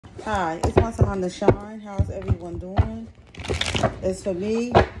Hi, it's my time to shine. How's everyone doing? It's for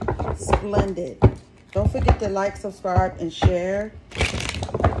me, splendid. Don't forget to like, subscribe, and share.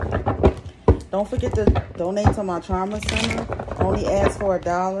 Don't forget to donate to my trauma center. Only ask for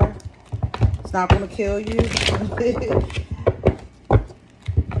 $1. It's not going to kill you.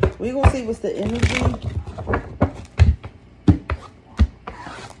 We're going to see what's the energy.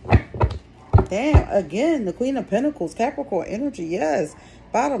 Damn, again, the Queen of Pentacles, Capricorn energy, yes.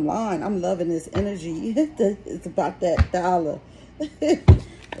 Bottom line, I'm loving this energy. It's about that $1. It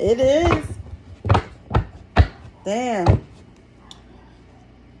is. Damn.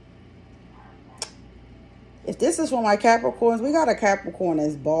 If this is for my Capricorns, we got a Capricorn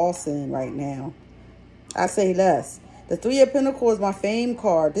that's bossing right now. I say less. The Three of Pentacles is my fame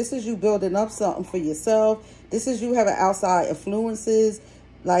card. This is you building up something for yourself. This is you having outside influences.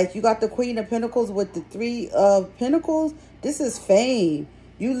 Like, you got the Queen of Pentacles with the Three of Pentacles. This is fame.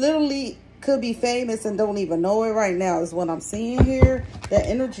 You literally could be famous and don't even know it right now is what I'm seeing here. That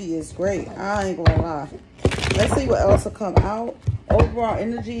energy is great. I ain't gonna lie. Let's see what else will come out. Overall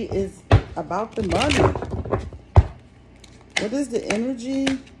energy is about the money. What is the energy?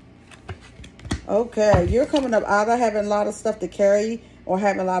 Okay, you're coming up either having a lot of stuff to carry or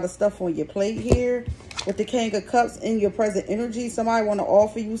having a lot of stuff on your plate here. With the King of Cups in your present energy, somebody want to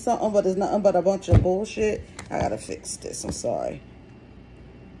offer you something, but it's nothing but a bunch of bullshit. I gotta fix this. I'm sorry.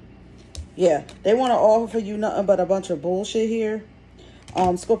 Yeah, they want to offer you nothing but a bunch of bullshit here.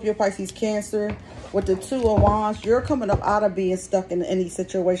 Scorpio, Pisces, Cancer. With the Two of Wands, you're coming up out of being stuck in any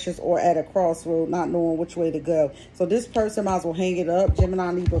situations or at a crossroad, not knowing which way to go. So this person might as well hang it up.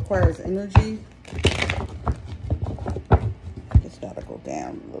 Gemini, Libra, Aquarius energy. Just gotta go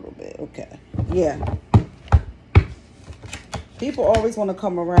down a little bit. Okay. Yeah. People always want to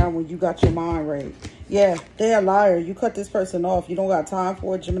come around when you got your mind right. Yeah, they're a liar. You cut this person off. You don't got time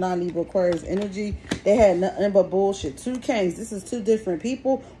for it. Gemini, Libra, Aquarius energy. They had nothing but bullshit. Two Kings. This is two different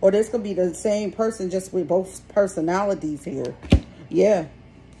people. Or this could be the same person just with both personalities here. Yeah.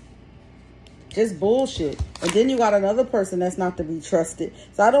 Just bullshit. And then you got another person that's not to be trusted.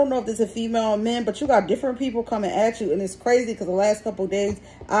 So I don't know if this is a female or man, but you got different people coming at you. And it's crazy because the last couple of days,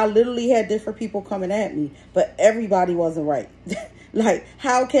 I literally had different people coming at me. But everybody wasn't right. Like,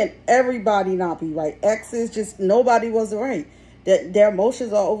 how can everybody not be right? Exes, just nobody wasn't right. Their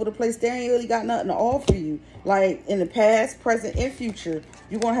emotions all over the place. They ain't really got nothing to offer you. Like, in the past, present, and future,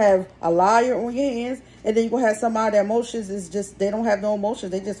 you're going to have a liar on your hands. And then you're going to have somebody that emotions is just, they don't have no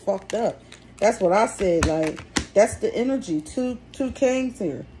emotions. They just fucked up. That's what I said. Like, that's the energy. Two Kings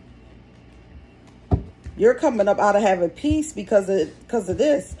here. You're coming up out of having peace because of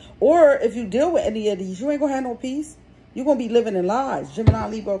this. Or if you deal with any of these, you ain't going to have no peace. You're going to be living in lies. Gemini,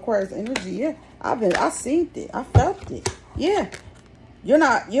 Libra, Aquarius energy. Yeah, I seen it. I felt it. Yeah. You're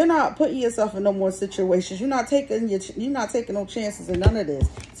not putting yourself in no more situations. You're not taking no chances in none of this.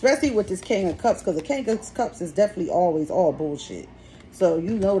 Especially with this King of Cups, because the King of Cups is definitely always all bullshit. So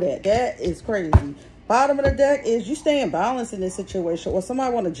you know that. That is crazy. Bottom of the deck is you staying balanced in this situation, or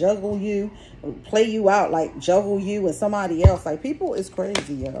somebody want to juggle you, play you out, like juggle you and somebody else. Like, people is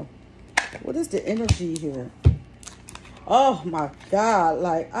crazy, yo. What is the energy here? Oh my God,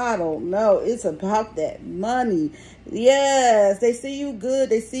 like, I don't know. It's about that money. Yes, they see you good.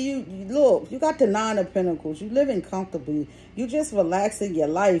 They see you. Look, you got the Nine of Pentacles. You living comfortably. You just relaxing your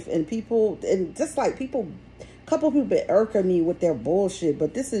life. And people, and just like people, a couple of people been irking me with their bullshit.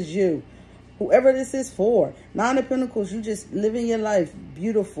 But this is you. Whoever this is for. Nine of Pentacles, you just living your life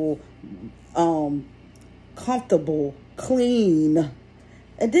beautiful, comfortable, clean.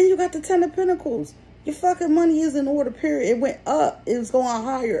 And then you got the Ten of Pentacles. Your fucking money is in order, period. It went up. It was going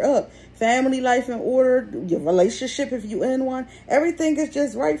higher up. Family life in order. Your relationship, if you in one. Everything is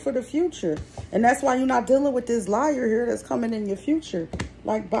just right for the future. And that's why you're not dealing with this liar here that's coming in your future.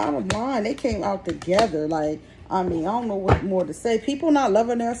 Like, bottom line, they came out together. Like, I mean, I don't know what more to say. People not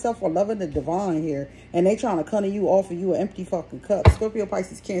loving themselves or loving the divine here. And they trying to come to you, offer you an empty fucking cup. Scorpio,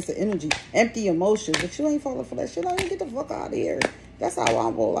 Pisces, Cancer energy. Empty emotions. But you ain't falling for that shit. I ain't get the fuck out of here. That's how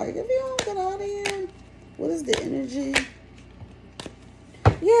I'm going. Like, if you don't get out of here, what is the energy?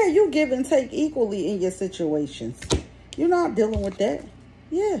 Yeah, you give and take equally in your situations. You're not dealing with that.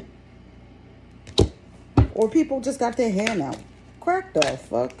 Yeah. Or people just got their hand out. Cracked off.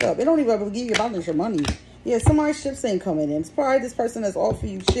 Fucked up. They don't even ever give you about your money. Yeah, somebody's ships ain't coming in. It's probably this person that's offer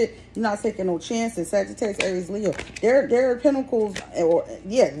you shit. You're not taking no chances. Sagittarius, Aries, Leo. Their Pentacles, or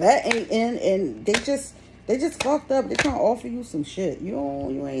yeah, that ain't in, and they just fucked up. They trying to offer you some shit.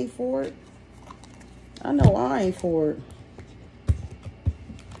 You ain't for it. I know I ain't for it.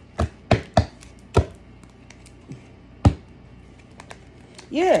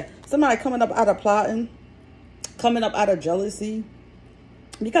 Yeah, somebody coming up out of plotting, coming up out of jealousy.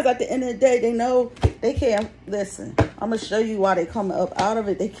 Because at the end of the day, they know they can't, listen, I'm going to show you why they coming up out of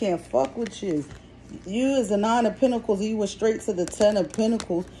it. They can't fuck with you. You is the 9 of Pentacles, you went straight to the 10 of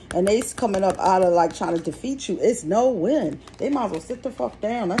Pentacles, and they's coming up out of like trying to defeat you. It's no win. They might as well sit the fuck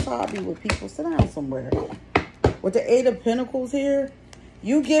down. That's how I be with people. Sit down somewhere. With the 8 of Pentacles here,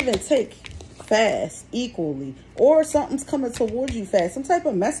 you give and take fast, equally. Or something's coming towards you fast. Some type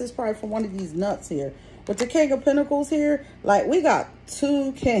of message probably from one of these nuts here. With the King of Pentacles here, like, we got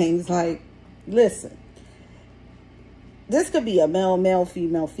 2 kings. Like, listen. This could be a male, male,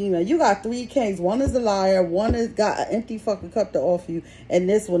 female, female. You got 3 kings. One is a liar. One has got an empty fucking cup to offer you. And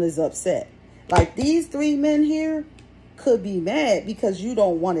this one is upset. Like, these 3 men here could be mad because you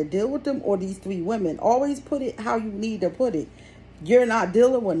don't want to deal with them. Or these 3 women. Always put it how you need to put it. You're not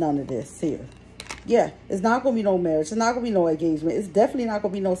dealing with none of this here. Yeah, it's not going to be no marriage. It's not going to be no engagement. It's definitely not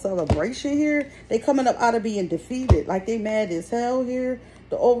going to be no celebration here. They coming up out of being defeated. Like, they mad as hell here.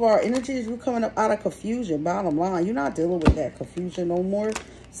 The overall energy is you coming up out of confusion. Bottom line, you're not dealing with that confusion no more.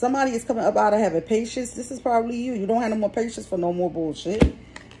 Somebody is coming up out of having patience. This is probably you. You don't have no more patience for no more bullshit.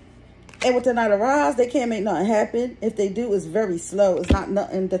 And with the Knight of Rods, they can't make nothing happen. If they do, it's very slow. It's not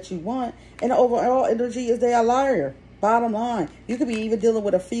nothing that you want. And the overall energy is they a liar. Bottom line, you could be even dealing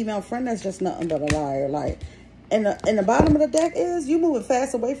with a female friend that's just nothing but a liar. Like, and the bottom of the deck is you moving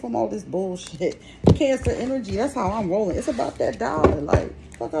fast away from all this bullshit. Cancer energy, that's how I'm rolling. It's about that dollar. Like,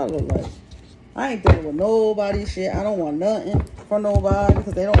 fuck I look like. I ain't dealing with nobody shit. I don't want nothing for nobody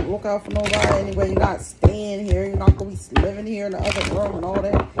because they don't look out for nobody anyway. You're not staying here. You're not going to be living here in the other room and all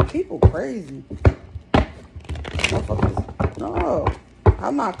that. People crazy. No,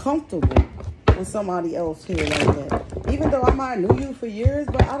 I'm not comfortable with somebody else here like that. Even though I might knew you for years,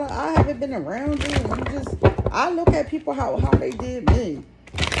 but I haven't been around you. And you just, I look at people how they did me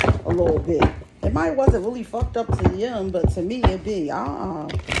a little bit. It might wasn't really fucked up to them, but to me it be. They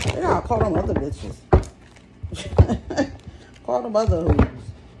gotta call them other bitches. Call them other hoes.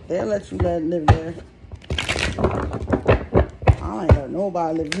 They'll let you live there. I ain't let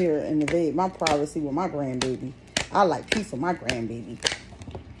nobody live here in the bed. My privacy with my grandbaby. I like peace with my grandbaby.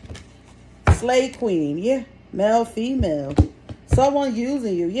 Slave queen, yeah. Male, female. Someone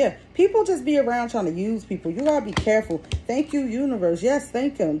using you, yeah. People just be around trying to use people. You gotta be careful. Thank you, universe. Yes,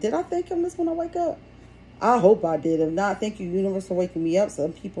 thank him. Did I thank him this when I wake up? I hope I did. If not, thank you, universe, for waking me up.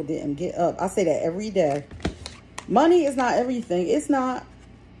 Some people didn't get up. I say that every day. Money is not everything. It's not.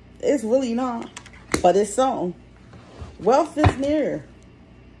 It's really not. But it's something. Wealth is near.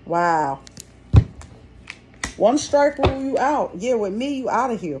 Wow. One strike rule you out. Yeah, with me, you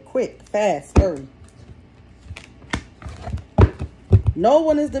out of here. Quick, fast, hurry. No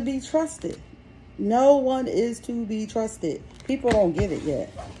one is to be trusted. No one is to be trusted. People don't get it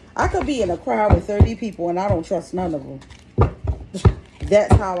yet. I could be in a crowd with 30 people and I don't trust none of them.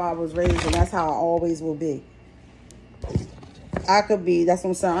 That's how I was raised and that's how I always will be. I could be, that's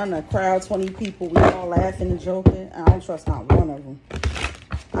what I'm saying, I'm in a crowd, 20 people, we all laughing and joking. I don't trust not one of them.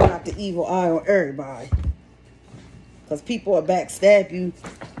 I got the evil eye on everybody. Because people will backstab you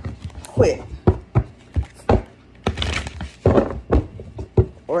quick.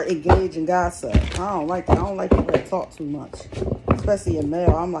 Or engage in gossip. I don't like that. I don't like people that talk too much. Especially a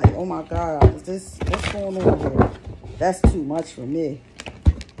male. I'm like, oh my God, what's going on here? That's too much for me.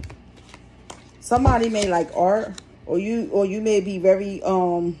 Somebody may like art. Or you may be very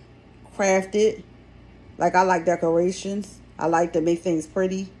crafted. Like I like decorations. I like to make things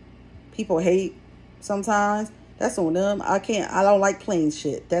pretty. People hate sometimes. That's on them. I don't like plain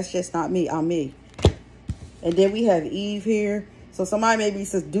shit. That's just not me. I'm me. And then we have Eve here. So somebody may be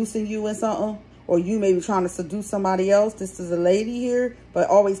seducing you in something. Or you may be trying to seduce somebody else. This is a lady here. But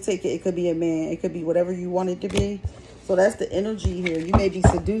always take it. It could be a man. It could be whatever you want it to be. So that's the energy here. You may be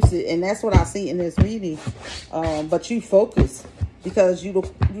seduced. And that's what I see in this reading. But you focus. Because you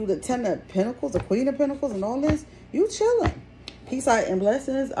the 10 of Pentacles, the Queen of Pentacles and all this. You chilling. Peace, light, and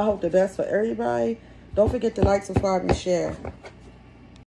blessings. I hope the best for everybody. Don't forget to like, subscribe, and share.